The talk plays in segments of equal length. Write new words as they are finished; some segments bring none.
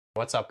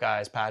What's up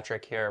guys,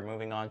 Patrick here.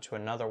 Moving on to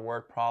another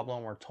word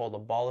problem. We're told a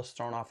ball is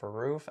thrown off a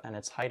roof and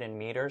its height in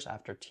meters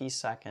after t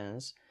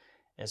seconds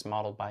is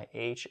modeled by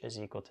h is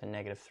equal to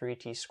negative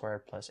 3t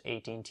squared plus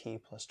 18t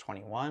plus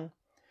 21.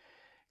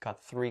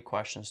 Got 3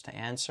 questions to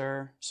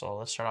answer. So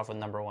let's start off with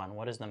number 1.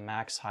 What is the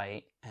max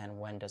height and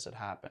when does it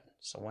happen?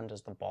 So when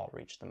does the ball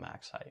reach the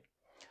max height?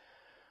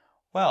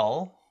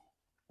 Well,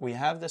 we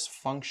have this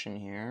function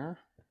here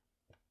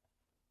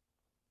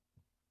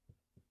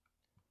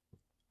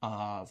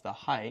of the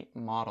height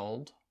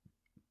modeled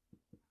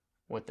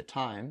with the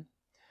time.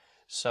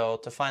 So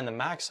to find the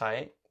max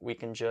height, we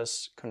can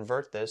just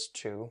convert this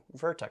to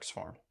vertex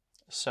form.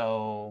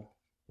 So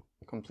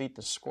complete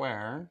the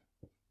square,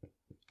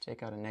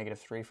 take out a negative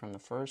 3 from the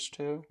first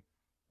two,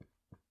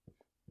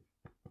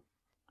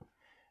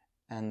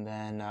 and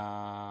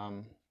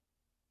then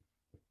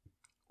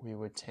we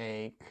would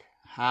take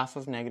half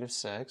of negative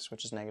 6,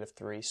 which is negative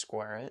 3,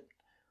 square it,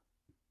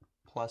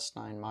 plus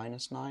 9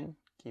 minus 9.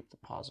 Keep the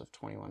positive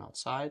 21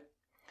 outside.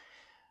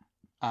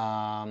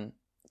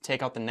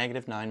 Take out the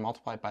negative 9,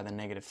 multiply it by the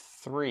negative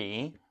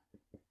 3,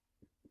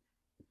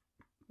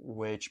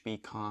 which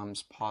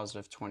becomes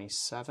positive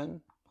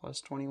 27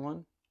 plus 21.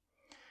 And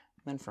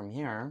then from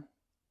here,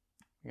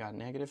 we got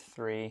negative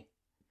 3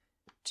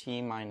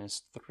 t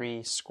minus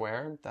 3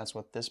 squared. That's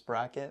what this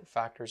bracket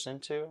factors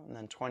into. And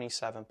then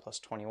 27 plus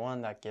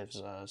 21, that gives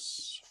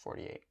us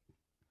 48.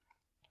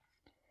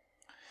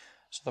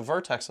 So the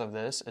vertex of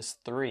this is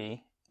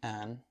 3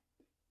 and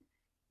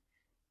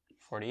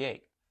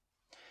 48.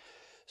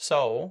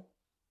 So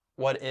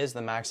what is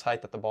the max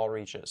height that the ball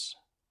reaches?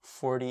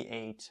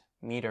 48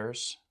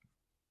 meters.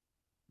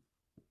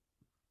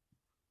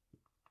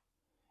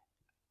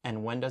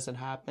 And when does it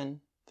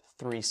happen?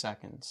 3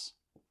 seconds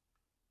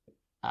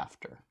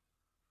after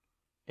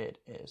it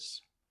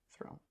is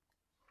thrown.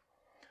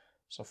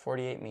 So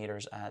 48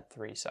 meters at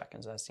 3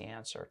 seconds. That's the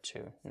answer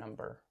to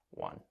number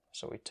 1.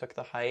 So we took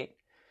the height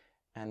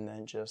and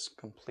then just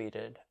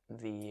completed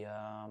the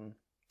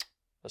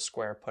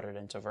square, put it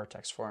into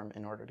vertex form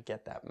in order to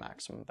get that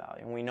maximum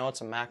value. And we know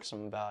it's a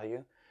maximum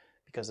value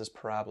because this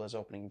parabola is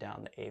opening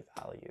down, the a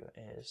value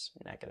is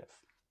negative.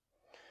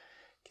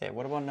 Okay,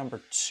 what about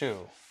number 2?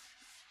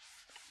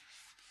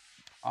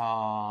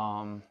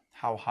 How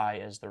high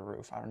is the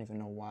roof? I don't even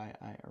know why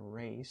I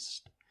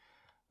erased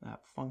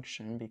that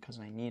function because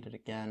I need it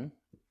again.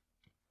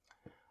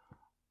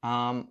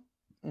 Now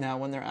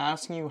when they're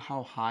asking you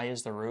how high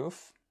is the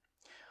roof,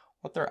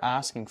 what they're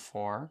asking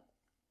for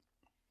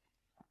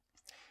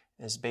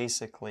is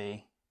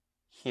basically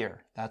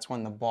here. That's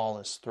when the ball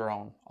is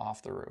thrown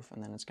off the roof,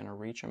 and then it's going to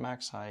reach a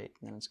max height,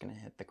 and then it's going to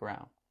hit the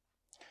ground.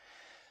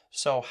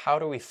 So how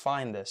do we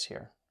find this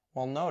here?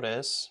 Well,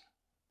 notice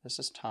this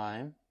is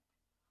time,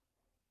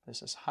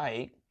 this is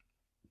height.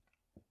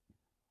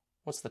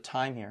 What's the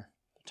time here?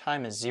 The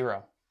time is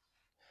 0.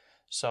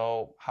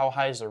 So how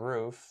high is the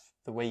roof?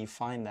 The way you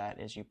find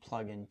that is you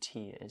plug in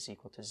t is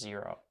equal to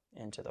 0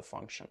 into the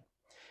function.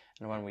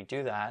 And when we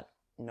do that,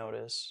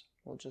 notice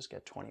we'll just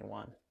get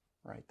 21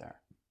 right there.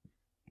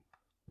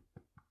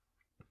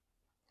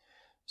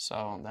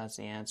 So that's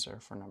the answer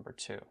for number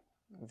 2.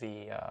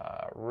 The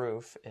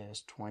roof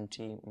is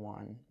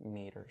 21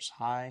 meters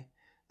high.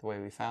 The way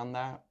we found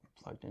that, we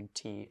plugged in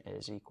t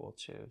is equal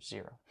to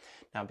 0.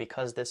 Now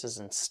because this is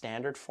in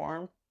standard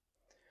form,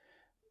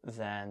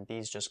 then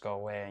these just go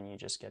away and you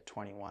just get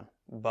 21.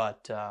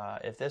 But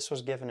if this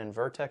was given in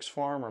vertex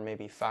form or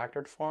maybe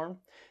factored form,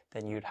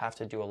 then you'd have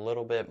to do a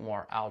little bit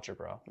more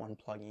algebra when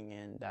plugging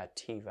in that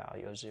t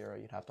value of 0.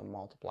 You'd have to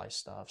multiply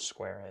stuff,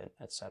 square it,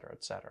 etc.,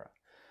 etc.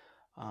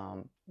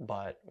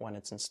 But when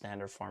it's in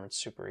standard form, it's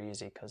super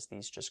easy because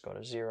these just go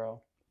to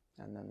 0,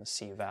 and then the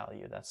c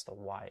value, that's the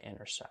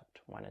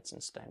y-intercept when it's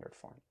in standard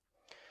form.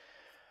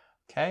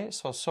 Okay,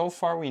 so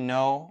far we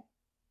know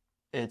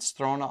it's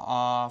thrown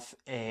off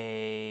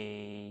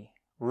a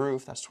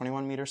roof that's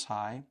 21 meters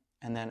high,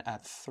 and then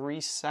at 3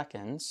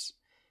 seconds,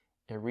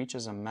 it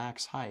reaches a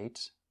max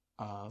height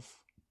of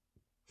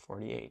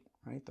 48,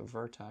 right? The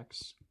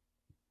vertex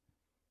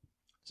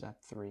is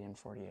at 3 and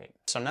 48.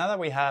 So now that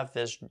we have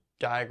this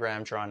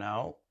diagram drawn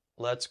out,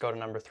 let's go to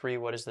number 3.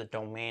 What is the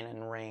domain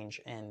and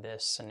range in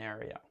this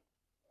scenario?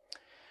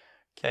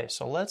 Okay,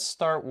 so let's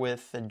start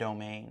with the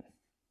domain.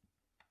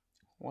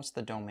 What's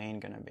the domain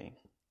going to be?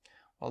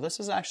 Well, this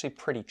is actually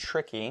pretty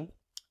tricky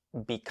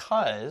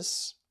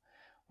because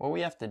what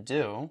we have to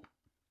do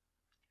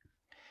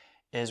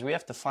is we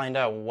have to find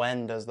out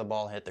when does the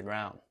ball hit the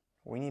ground.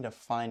 We need to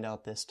find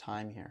out this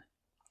time here,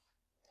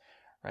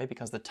 right?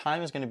 Because the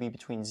time is going to be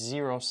between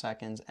 0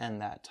 seconds and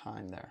that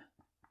time there.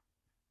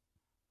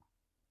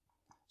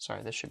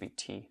 Sorry, this should be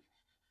t.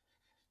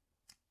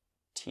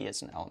 T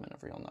is an element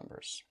of real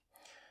numbers.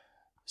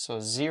 So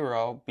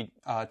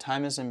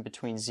time is in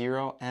between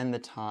 0 and the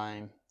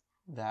time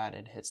that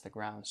it hits the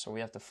ground. So we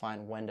have to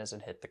find when does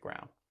it hit the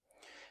ground.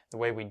 The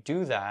way we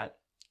do that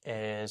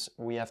is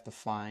we have to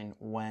find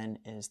when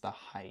is the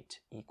height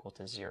equal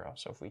to 0.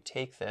 So if we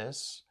take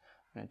this,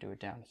 I'm going to do it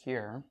down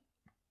here.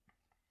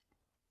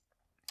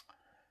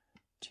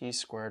 t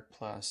squared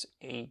plus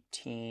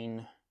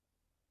 18t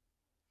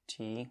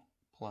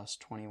plus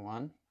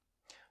 21.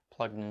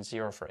 Plugged in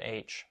 0 for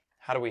h.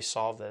 How do we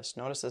solve this?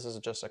 Notice this is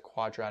just a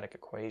quadratic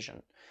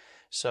equation.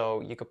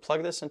 So you could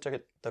plug this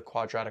into the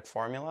quadratic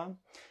formula,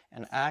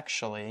 and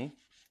actually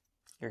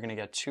you're going to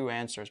get two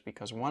answers,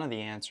 because one of the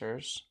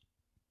answers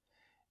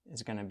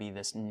is going to be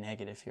this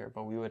negative here,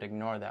 but we would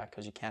ignore that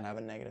because you can't have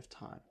a negative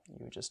time. You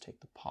would just take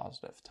the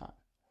positive time.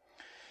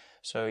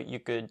 So you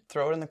could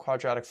throw it in the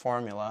quadratic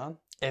formula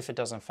if it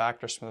doesn't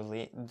factor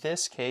smoothly. In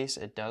this case,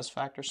 it does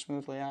factor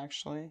smoothly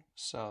actually.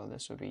 So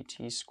this would be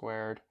t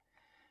squared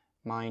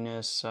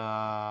minus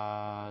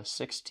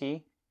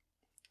 6t.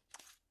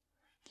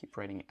 Keep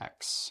writing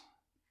x.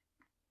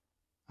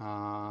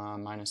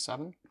 Minus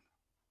 7.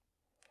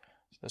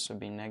 So this would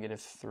be negative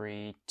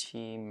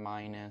 3t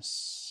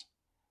minus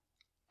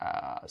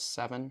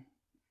 7,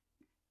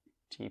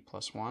 t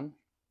plus 1.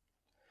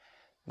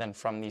 Then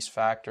from these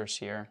factors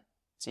here,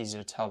 it's easy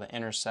to tell the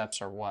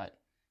intercepts are what?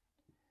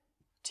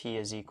 T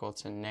is equal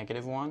to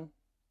negative 1,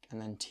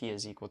 and then t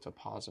is equal to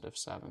positive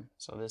 7.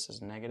 So this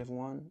is negative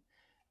 1,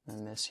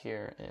 and this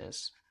here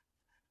is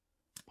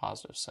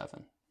positive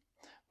 7.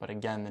 But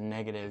again, the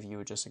negative you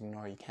would just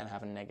ignore. You can't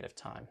have a negative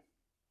time.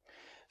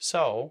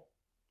 So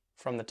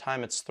from the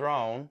time it's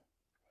thrown,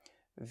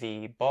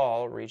 the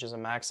ball reaches a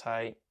max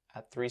height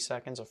at 3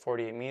 seconds of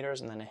 48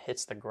 meters, and then it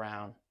hits the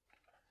ground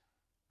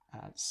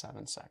at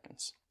 7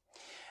 seconds.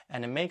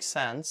 And it makes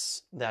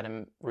sense that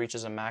it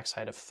reaches a max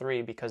height of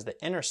 3 because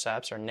the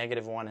intercepts are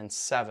negative 1 and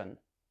 7.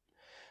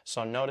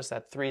 So notice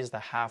that 3 is the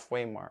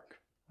halfway mark,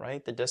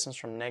 right? The distance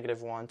from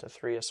negative 1 to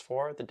 3 is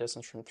 4. The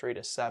distance from 3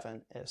 to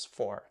 7 is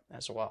 4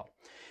 as well.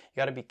 You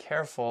got to be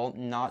careful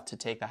not to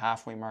take the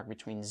halfway mark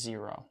between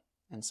 0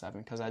 and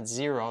 7, because at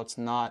 0 it's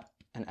not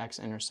an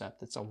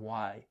x-intercept, it's a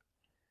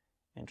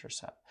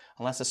y-intercept.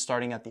 Unless it's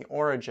starting at the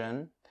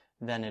origin,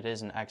 then it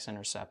is an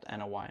x-intercept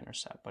and a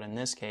y-intercept. But in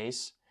this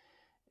case,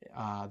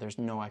 there's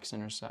no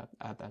x-intercept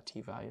at that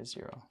t-value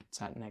 0.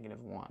 It's at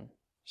negative 1.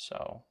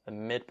 So the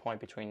midpoint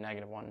between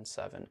negative 1 and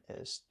 7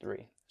 is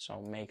 3. So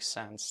it makes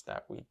sense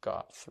that we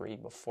got 3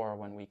 before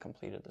when we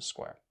completed the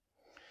square.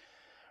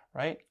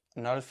 Right?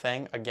 Another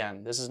thing,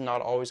 again, this is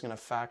not always going to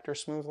factor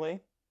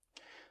smoothly.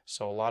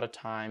 So a lot of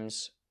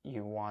times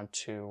you want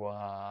to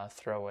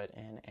throw it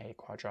in a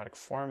quadratic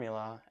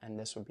formula, and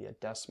this would be a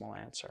decimal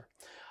answer.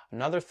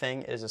 Another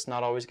thing is it's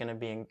not always going to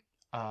be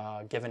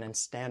given in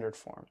standard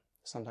form.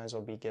 Sometimes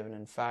it'll be given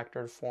in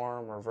factored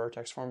form or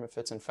vertex form. If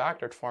it's in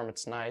factored form,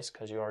 it's nice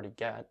because you already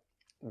get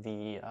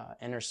the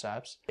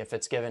intercepts. If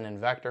it's given in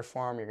vector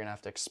form, you're going to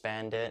have to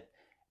expand it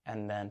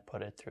and then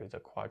put it through the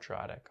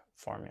quadratic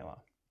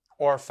formula,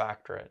 or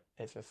factor it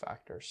if it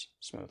factors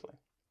smoothly.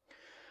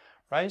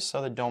 Right?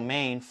 So the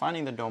domain,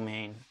 finding the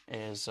domain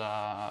is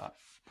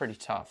pretty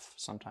tough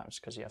sometimes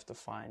because you have to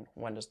find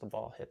when does the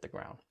ball hit the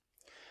ground.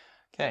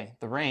 Okay,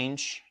 the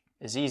range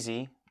is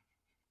easy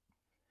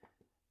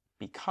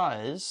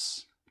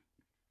because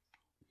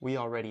we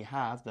already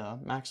have the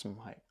maximum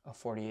height of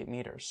 48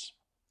 meters.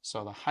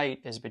 So the height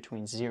is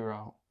between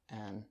 0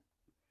 and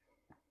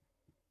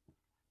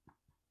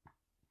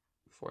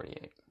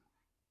 48.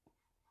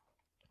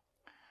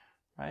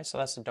 Right? So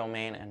that's the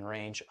domain and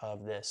range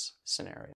of this scenario.